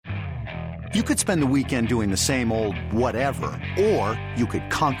You could spend the weekend doing the same old whatever, or you could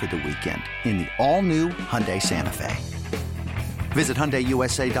conquer the weekend in the all-new Hyundai Santa Fe. Visit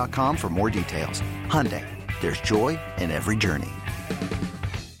HyundaiUSA.com for more details. Hyundai, there's joy in every journey.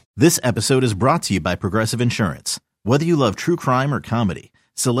 This episode is brought to you by Progressive Insurance. Whether you love true crime or comedy,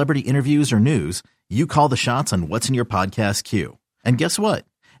 celebrity interviews or news, you call the shots on what's in your podcast queue. And guess what?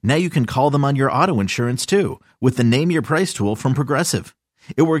 Now you can call them on your auto insurance too with the Name Your Price tool from Progressive.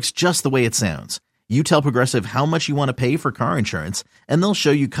 It works just the way it sounds. You tell Progressive how much you want to pay for car insurance, and they'll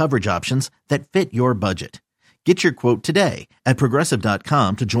show you coverage options that fit your budget. Get your quote today at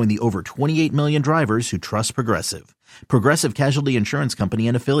Progressive.com to join the over 28 million drivers who trust Progressive. Progressive Casualty Insurance Company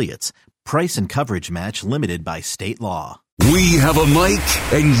and Affiliates. Price and coverage match limited by state law. We have a mic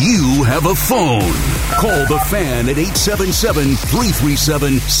and you have a phone. Call the Fan at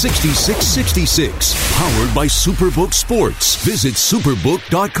 877-337-6666. Powered by Superbook Sports. Visit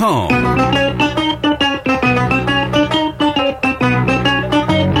superbook.com.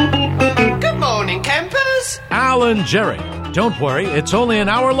 Good morning, campers. Alan Jerry. Don't worry, it's only an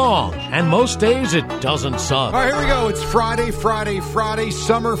hour long, and most days it doesn't suck. All right, here we go. It's Friday,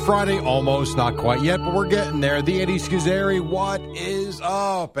 Summer Friday, almost, not quite yet, but we're getting there. The Eddie Schizzeri, what is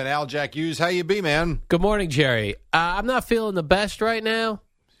up? And Al Jack Hughes, how you be, man? Good morning, Jerry. I'm not feeling the best right now.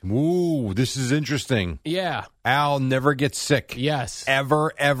 Ooh, this is interesting. Yeah. Al never gets sick. Yes.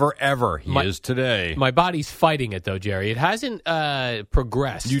 Ever. He is today. My body's fighting it, though, Jerry. It hasn't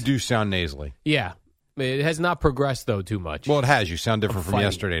progressed. You do sound nasally. Yeah. It has not progressed, though, too much. Well, it has. You sound different from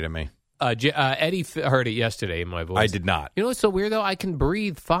yesterday to me. Eddie heard it yesterday in my voice. I did not. You know what's so weird, though? I can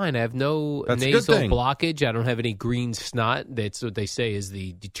breathe fine. I have no nasal blockage. I don't have any green snot. That's what they say is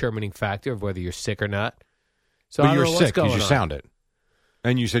the determining factor of whether you're sick or not. So but you're sick because you sound it.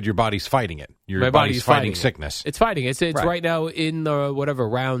 And you said your body's fighting it. Your body's fighting sickness. It's fighting. It's right now in the,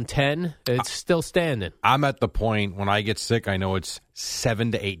 round 10. It's still standing. I'm at the point when I get sick, I know it's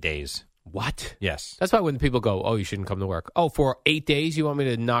 7 to 8 days. What? Yes. That's why when people go, oh, you shouldn't come to work. Oh, for 8 days, you want me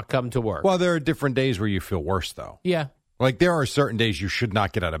to not come to work? Well, there are different days where you feel worse, though. Yeah. Like, there are certain days you should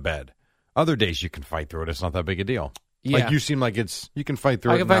not get out of bed. Other days you can fight through it. It's not that big a deal. Yeah. Like, you seem like you can fight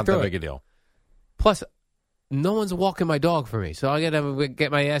through it. It's not that big a deal. Plus, no one's walking my dog for me, so I got to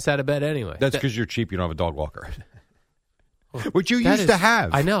get my ass out of bed anyway. That's because you're cheap. You don't have a dog walker. Which you used to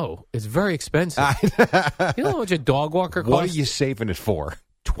have. I know. It's very expensive. You know how much a dog walker costs? What are you saving it for?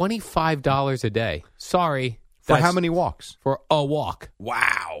 $25 a day. Sorry. For how many walks? For a walk.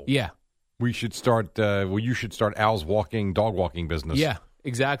 Wow. Yeah. We should start, you should start Al's dog walking business. Yeah,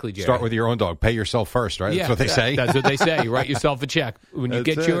 exactly, Jerry. Start with your own dog. Pay yourself first, right? Yeah, that's what they say. That's what they say. You write yourself a check. When you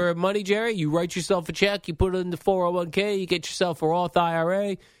get your money, Jerry, you write yourself a check. You put it in the 401k. You get yourself a Roth IRA.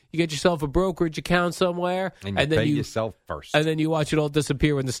 You get yourself a brokerage account somewhere. And then pay yourself first. And then you watch it all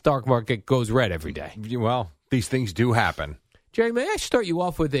disappear when the stock market goes red every day. Well, these things do happen. Jerry, may I start you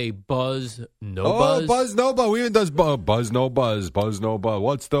off with a buzz, no buzz? Oh, buzz, no buzz. We even does buzz, no buzz. Buzz, no buzz.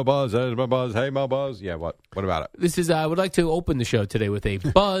 What's the buzz? Hey, my buzz. Hey, my buzz. Yeah, what? What about it? This is, I would like to open the show today with a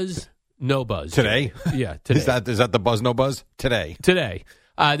buzz, no buzz. Today? Yeah, today. Is that the buzz, no buzz? Today.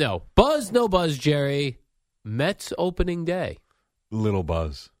 No. Buzz, no buzz, Jerry. Mets opening day. Little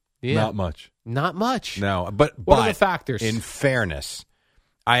buzz. Yeah. Not much. Not much. No, but What are the factors? In fairness,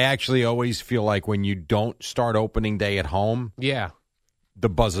 I actually always feel like when you don't start opening day at home, the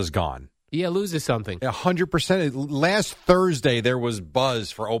buzz is gone. Yeah, loses something. 100%. Last Thursday, there was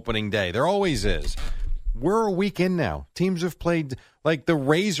buzz for opening day. There always is. We're a week in now. Teams have played, like the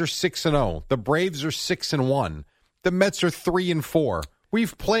Rays are 6-0. The Braves are 6-1. The Mets are 3-4.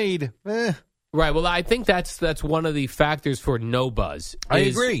 We've played, Right. Well, I think that's one of the factors for no buzz. I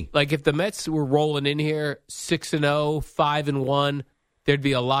agree. Like if the Mets were rolling in here 6-0, 5-1, there'd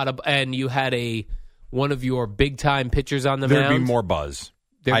be a lot of, and you had one of your big time pitchers on the mound. There'd be more buzz.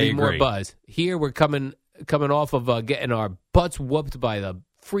 There'd be agree. more buzz. Here we're coming off of getting our butts whooped by the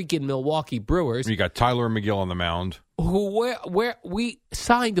freaking Milwaukee Brewers. You got Tyler McGill on the mound. Where we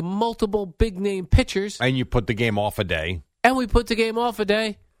signed multiple big name pitchers. And you put the game off a day. And we put the game off a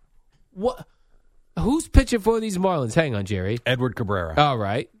day. What? Who's pitching for these Marlins? Hang on, Jerry. Edward Cabrera. All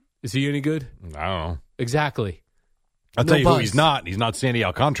right. Is he any good? I don't know. Exactly. I'll tell you who he's not. He's not Sandy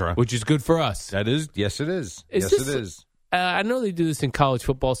Alcantara. Which is good for us. That is. Yes, it is. It is. I know they do this in college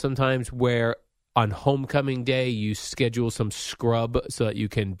football sometimes where on homecoming day you schedule some scrub so that you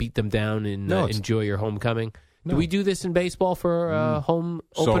can beat them down and enjoy your homecoming. No. Do we do this in baseball for home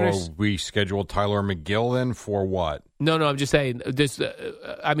openers? So we scheduled Tyler McGill then for what? No, I'm just saying this.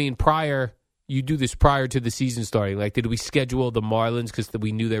 Prior, you do this prior to the season starting. Like, did we schedule the Marlins because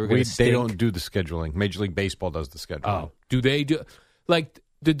we knew they were going to stink? They don't do the scheduling. Major League Baseball does the scheduling. Oh, do they do? Like,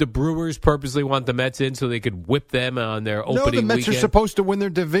 Did the Brewers purposely want the Mets in so they could whip them on their opening weekend? No, the Mets are supposed to win their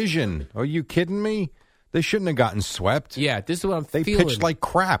division. Are you kidding me? They shouldn't have gotten swept. Yeah, this is what I'm feeling. They pitched like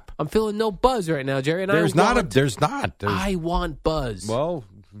crap. I'm feeling no buzz right now, Jerry. And There's not. I want buzz. Well,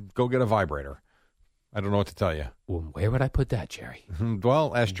 go get a vibrator. I don't know what to tell you. Well, where would I put that, Jerry?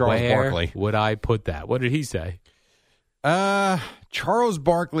 Well, ask Charles Barkley. Where would I put that? What did he say? Charles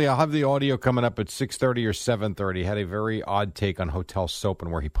Barkley, I'll have the audio coming up at 6:30 or 7:30. Had a very odd take on hotel soap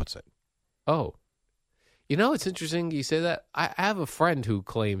and where he puts it. Oh. You know, it's interesting you say that. I have a friend who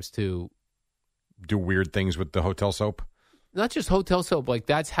claims to do weird things with the hotel soap. Not just hotel soap, like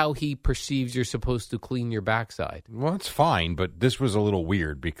that's how he perceives you're supposed to clean your backside. Well, it's fine, but this was a little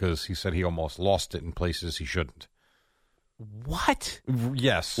weird because he said he almost lost it in places he shouldn't. What?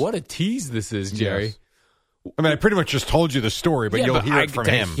 Yes. What a tease this is, Jerry. Yes. I mean, I pretty much just told you the story, but you'll hear it from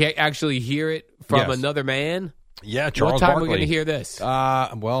him. Actually hear it from another man? Yeah, Charles Barkley. What time are we going to hear this?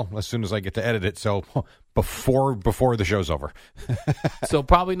 Well, as soon as I get to edit it, so before the show's over. So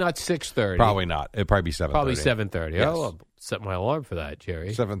probably not 6:30. Probably not. It'd probably be 7:30. Probably 7:30. Yes. Oh, I'll set my alarm for that,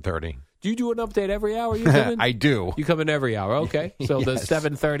 Jerry. 7:30. Do you do an update every hour you come in? I do. You come in every hour. Okay. So Yes. the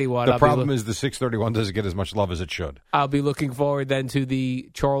 7:30 one. The problem is the 6:30 one doesn't get as much love as it should. I'll be looking forward then to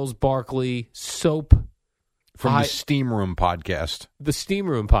the Charles Barkley soap. From the Steam Room podcast. The Steam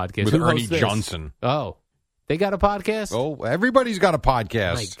Room podcast. With Who Ernie hosts this? Johnson. Oh. They got a podcast? Oh, everybody's got a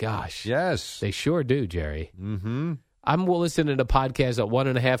podcast. My gosh. Yes. They sure do, Jerry. Mm-hmm. I'm listening to podcasts at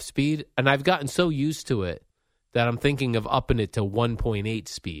 1.5 speed, and I've gotten so used to it that I'm thinking of upping it to 1.8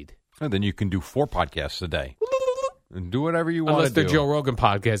 speed. And then you can do 4 podcasts a day. And do whatever you want to do. Unless they're Joe Rogan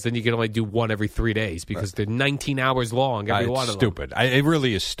podcasts, then you can only do one every 3 days because they're 19 hours long, every one of them. It's stupid. It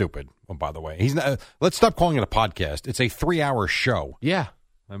really is stupid, by the way. He's not. Let's stop calling it a podcast. It's a 3-hour show. Yeah.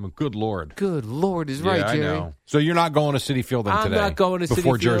 I'm a good Lord. Good Lord is right, I Jerry. know. So you're not going to City Field then today? I'm not going to City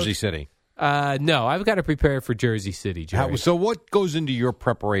before Field. Jersey City. No, I've got to prepare for Jersey City, Jerry. So what goes into your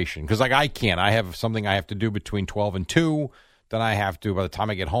preparation? Because I can't. I have something I have to do between 12 and 2. Then I have to, by the time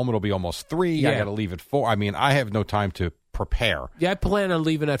I get home, it'll be almost 3. Yeah. I got to leave at 4. I mean, I have no time to prepare. Yeah, I plan on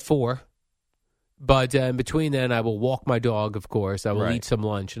leaving at 4. But in between then, I will walk my dog, of course. I will eat some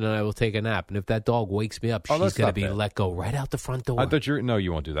lunch, and then I will take a nap. And if that dog wakes me up, she's going to be let go right out the front door. I thought no,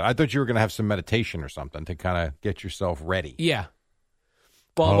 you won't do that. I thought you were going to have some meditation or something to kind of get yourself ready. Yeah.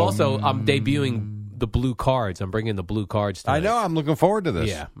 Well, I'm debuting the blue cards. I'm bringing the blue cards tonight. I know. I'm looking forward to this.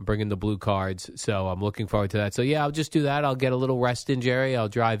 Yeah, I'm bringing the blue cards, so I'm looking forward to that. So, yeah, I'll just do that. I'll get a little rest in, Jerry. I'll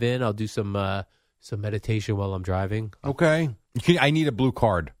drive in. I'll do some meditation while I'm driving. Okay. I need a blue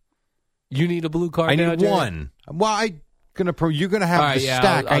card. You need a blue card I now, need Jerry? one. Well, you're going to have the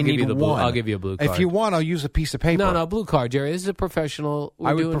stack. I'll I need give you one. I'll give you a blue card. If you want, I'll use a piece of paper. No, blue card, Jerry. This is a professional.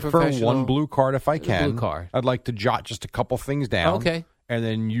 I would prefer one blue card if I can. Blue card. I'd like to jot just a couple things down. Okay. And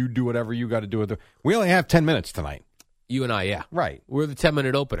then you do whatever you got to do with it. We only have 10 minutes tonight. You and I, yeah. Right. We're the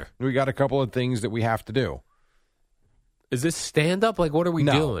 10-minute opener. We got a couple of things that we have to do. Is this stand-up? Like, what are we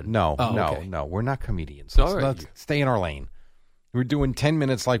doing? No. We're not comedians. Let's stay in our lane. We're doing 10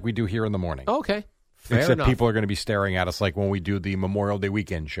 minutes like we do here in the morning. Okay. Fair Except enough. people are going to be staring at us like when we do the Memorial Day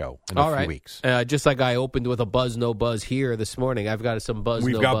weekend show in a few weeks. Just like I opened with a buzz, no buzz here this morning. I've got some buzz,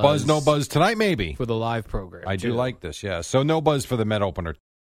 We've got buzz, no buzz tonight, maybe. For the live program. I do like this, yeah. So no buzz for the Met opener.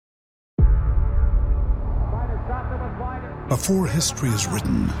 Before history is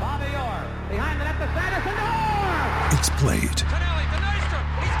written, it's played.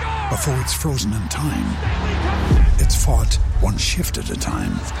 Before it's frozen in time, it's fought one shift at a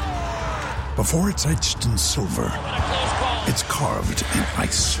time. Before it's etched in silver, it's carved in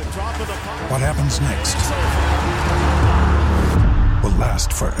ice. What happens next will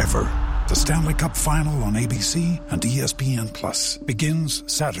last forever. The Stanley Cup Final on ABC and ESPN Plus begins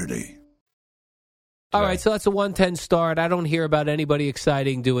Saturday. All right, so that's a 110 start. I don't hear about anybody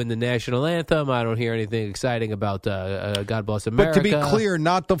exciting doing the national anthem. I don't hear anything exciting about God Bless America. But to be clear,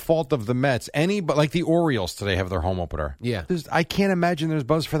 not the fault of the Mets. But like the Orioles today have their home opener. Yeah. I can't imagine there's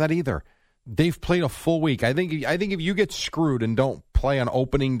buzz for that either. They've played a full week. I think if you get screwed and don't play on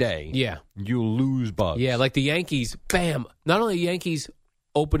opening day, you lose buzz. Yeah, like the Yankees, bam. Not only Yankees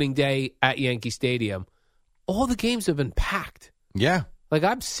opening day at Yankee Stadium, all the games have been packed. Yeah. Like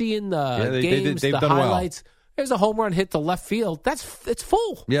I'm seeing the games, they've the done highlights. Well. There's a home run hit to left field. It's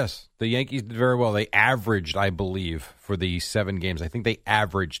full. Yes, the Yankees did very well. They averaged, I believe, for the 7 games. I think they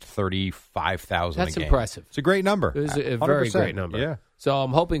averaged 35,000. That's impressive. It's a great number. It was a very great number. Yeah. So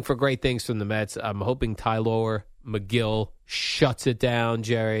I'm hoping for great things from the Mets. I'm hoping Ty Lower McGill shuts it down,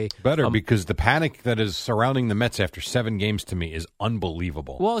 Jerry. Better, because the panic that is surrounding the Mets after 7 games to me is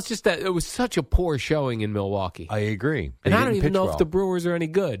unbelievable. Well, it's just that it was such a poor showing in Milwaukee. I agree. And I don't even know if the Brewers are any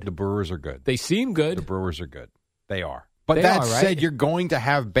good. The Brewers are good. They seem good. The Brewers are good. They are. But that said, you're going to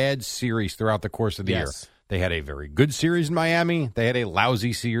have bad series throughout the course of the year. They had a very good series in Miami. They had a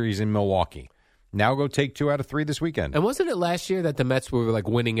lousy series in Milwaukee. Now go take 2 out of 3 this weekend. And wasn't it last year that the Mets were like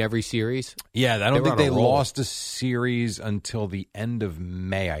winning every series? Yeah, I don't think they lost a series until the end of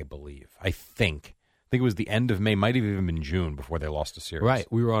May, I believe. I think it was the end of May, might have even been June before they lost a series. Right,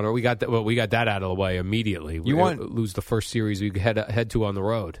 we were on. We got that. Well, we got that out of the way immediately. We lose the first series we head to on the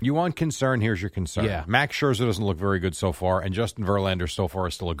road. You want concern? Here's your concern. Yeah. Max Scherzer doesn't look very good so far, and Justin Verlander so far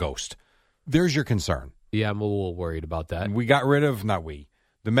is still a ghost. There's your concern. Yeah, I'm a little worried about that. We got rid of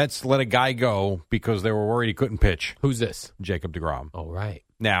the Mets let a guy go because they were worried he couldn't pitch. Who's this? Jacob deGrom. Oh, right.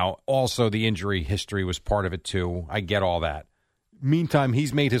 Now, also the injury history was part of it, too. I get all that. Meantime,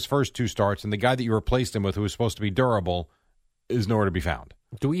 he's made his first 2 starts, and the guy that you replaced him with, who was supposed to be durable, is nowhere to be found.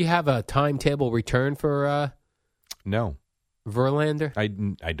 Do we have a timetable return for No. Verlander?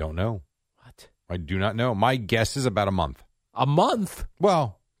 I don't know. What? I do not know. My guess is about a month. A month?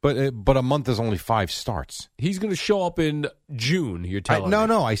 Well, but a month is only 5 starts. He's going to show up in June, you're telling me.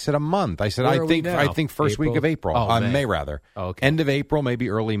 No, I said a month. I said I think first week of April. May rather. Oh, okay. End of April, maybe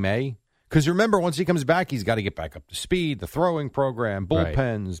early May. Because remember, once he comes back, he's got to get back up to speed, the throwing program,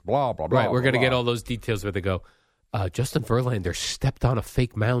 bullpens, blah, blah, blah. Right, we're going to blah. get all those details where they go, Justin Verlander stepped on a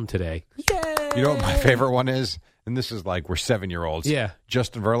fake mound today. Yay! You know what my favorite one is? And this is like we're 7-year-olds. Yeah.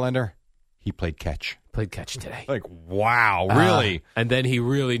 Justin Verlander, he played catch. Played catch today. Like, wow, really? And then he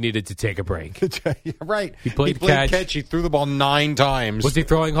really needed to take a break. Right. He played catch. He threw the ball 9 times. Was he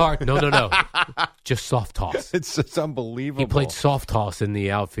throwing hard? No. Just soft toss. It's unbelievable. He played soft toss in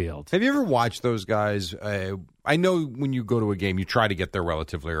the outfield. Have you ever watched those guys? I know when you go to a game, you try to get there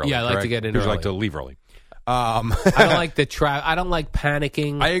relatively early. Yeah, I like to get in early. You like to leave early. I don't like I don't like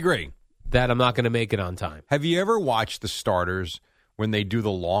panicking. I agree that I'm not going to make it on time. Have you ever watched the starters when they do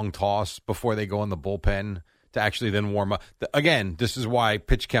the long toss before they go in the bullpen to actually then warm up? Again, this is why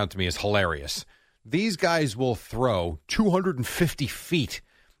pitch count to me is hilarious. These guys will throw 250 feet.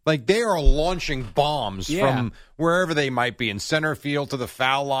 Like they are launching bombs from wherever they might be, in center field to the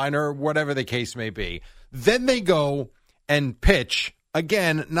foul line or whatever the case may be. Then they go and pitch.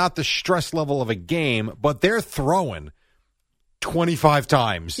 Again, not the stress level of a game, but they're throwing 25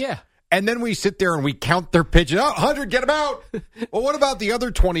 times. Yeah. And then we sit there and we count their pitches. 100, get them out. Well, what about the other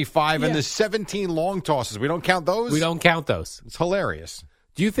 25 and the 17 long tosses? We don't count those? We don't count those. It's hilarious.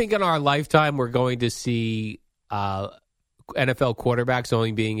 Do you think in our lifetime we're going to see NFL quarterbacks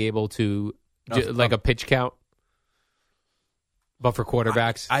only being able to, like a pitch count? But for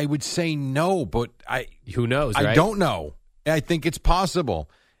quarterbacks? I would say no, but who knows, right? I don't know. I think it's possible.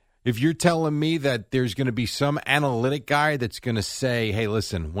 If you're telling me that there's going to be some analytic guy that's going to say, hey,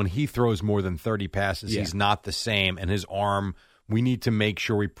 listen, when he throws more than 30 passes, he's not the same, and his arm, we need to make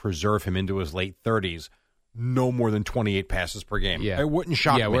sure we preserve him into his late 30s, no more than 28 passes per game. Yeah. It wouldn't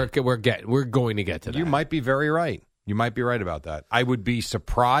shock me. We're going to get to that. You might be very right. You might be right about that. I would be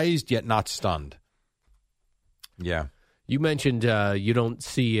surprised, yet not stunned. Yeah. You mentioned you don't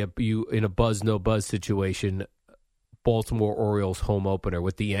see you in a buzz, no buzz situation. Baltimore Orioles home opener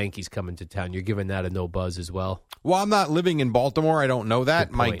with the Yankees coming to town. You're giving that a no buzz as well? Well, I'm not living in Baltimore. I don't know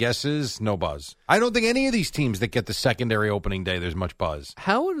that. My guess is no buzz. I don't think any of these teams that get the secondary opening day, there's much buzz.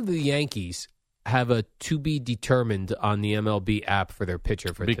 How do the Yankees have a to be determined on the MLB app for their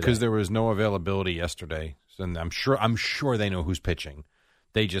pitcher for because today? There was no availability yesterday, and I'm sure they know who's pitching.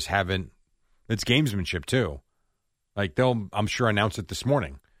 They just haven't. It's gamesmanship too. Like I'm sure announce it this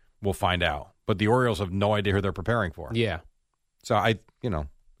morning. We'll find out. But the Orioles have no idea who they're preparing for. Yeah. So it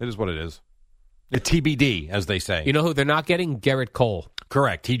is what it is. A TBD, as they say. You know who they're not getting? Garrett Cole.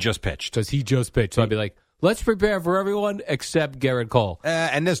 Correct. He just pitched. Because he just pitched. So I'd be like, let's prepare for everyone except Garrett Cole.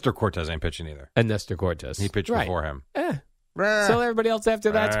 And Nestor Cortez ain't pitching either. And Nestor Cortez. He pitched before him. So everybody else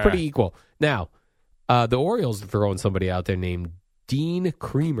after that's pretty equal. Now, the Orioles are throwing somebody out there named Dean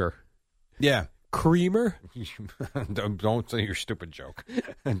Creamer. Yeah. Creamer? Don't say your stupid joke.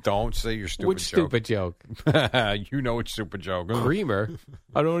 Don't say your stupid Which joke. Which stupid joke? You know which stupid joke. Creamer?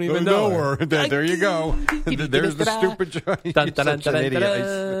 I don't even know her. There you go. There's the stupid joke. You're such an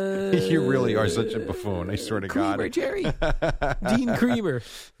idiot. You really are such a buffoon. I swear to God. Creamer, Jerry. Dean Creamer.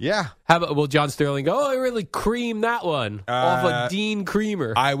 Yeah. How about, will John Sterling go, I really creamed that one off of Dean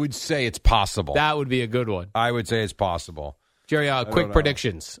Creamer? I would say it's possible. That would be a good one. I would say it's possible. Jerry, quick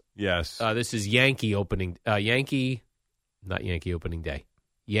predictions. Yes. This is Yankee opening day.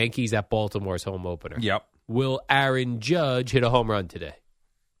 Yankees at Baltimore's home opener. Yep. will Aaron Judge hit a home run today?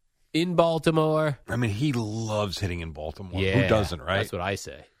 In Baltimore. I mean, he loves hitting in Baltimore. Yeah, who doesn't, right? That's what I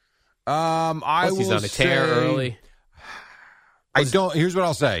say. Plus he's on a tear early. Here's what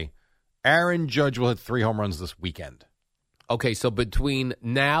I'll say. Aaron Judge will hit 3 home runs this weekend. Okay, so between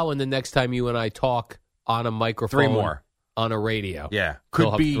now and the next time you and I talk on a microphone, 3 more on a radio. Yeah,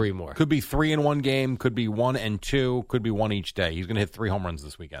 could be 3 more. Could be 3 in one game. Could be 1 and 2. Could be 1 each day. He's going to hit 3 home runs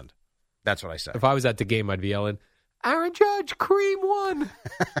this weekend. That's what I said. If I was at the game, I'd be yelling, "Aaron Judge, cream one,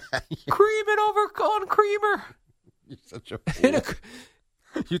 cream it over on Creamer." You're such a fool.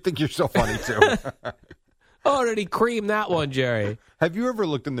 You think you're so funny too. Already creamed that one, Jerry. Have you ever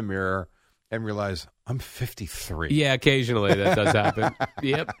looked in the mirror and realized I'm 53? Yeah, occasionally that does happen.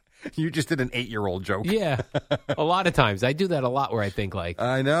 Yep. You just did an 8-year-old joke. Yeah. A lot of times. I do that a lot where I think like,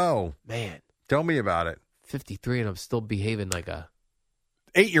 I know. Man. Tell me about it. 53 and I'm still behaving like a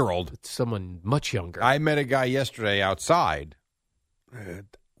 8-year-old. Someone much younger. I met a guy yesterday outside,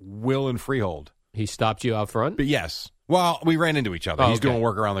 Will in Freehold. He stopped you out front? But yes. Well, we ran into each other. He's doing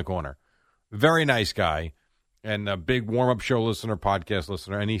work around the corner. Very nice guy. And a big warm-up show listener, podcast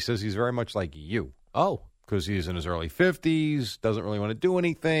listener. And he says he's very much like you. Oh. Because he's in his early 50s, doesn't really want to do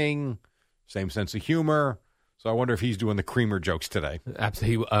anything, same sense of humor. So I wonder if he's doing the Creamer jokes today.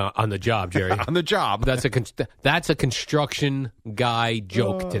 Absolutely. On the job, Jerry. On the job. That's a construction guy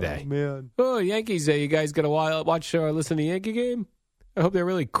joke today. Man. Oh, Yankees, you guys going to watch or listen to the Yankee game? I hope they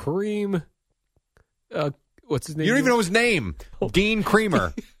really cream. What's his name? You don't even know his name. Dean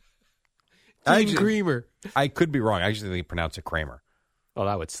Creamer. Creamer. I could be wrong. I actually think they pronounce it Kramer. Oh,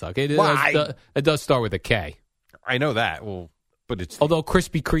 that would suck. It does start with a K. I know that. Well, but it's although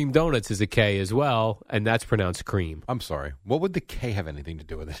Krispy Kreme donuts is a K as well, and that's pronounced cream. I'm sorry. What would the K have anything to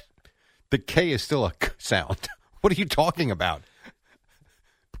do with it? The K is still a K sound. What are you talking about?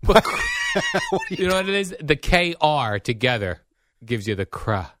 You know what it is? The KR together gives you the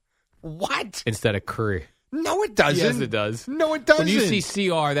kr. What? Instead of kr. No, it doesn't. Yes, it does. No, it doesn't. When you see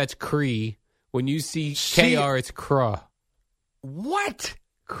CR, that's Cree. When you see KR, it's Cra. What?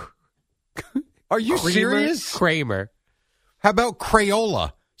 Are you serious? Kramer. How about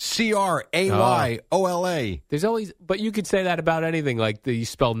Crayola? Crayyola. There's always, but you could say that about anything. Like you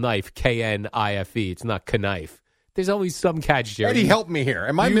spell knife, KNIFE. It's not knife. There's always some catch, Jerry. Eddie, help me here.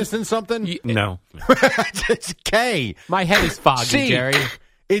 Am I missing something? No. It's K. My head is foggy, Jerry.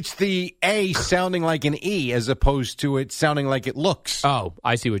 It's the A sounding like an E as opposed to it sounding like it looks. Oh,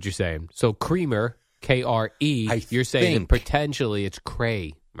 I see what you're saying. So Creamer, KRE, you're saying that potentially it's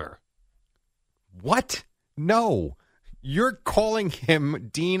Kramer. What? No. You're calling him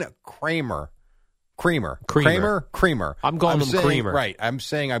Dean Kramer. Creamer. I'm calling him Creamer. Right. I'm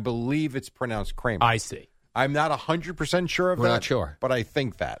saying I believe it's pronounced Kramer. I see. I'm not 100% sure of that. We're not sure. But I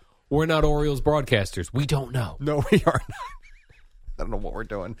think that. We're not Orioles broadcasters. We don't know. No, we are not. I don't know what we're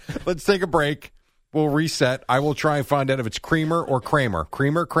doing. Let's take a break. We'll reset. I will try and find out if it's Creamer or Kramer.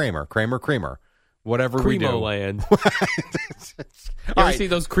 Creamer. Whatever we do. Creamo-land. You ever see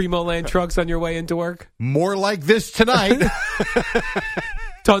those Creamo-land trucks on your way into work? More like this tonight.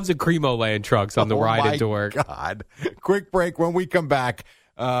 Tons of Creamo-land trucks on the ride into work. God. Quick break. When we come back,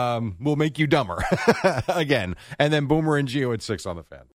 we'll make you dumber again. And then Boomer and Gio at 6 on the Fan.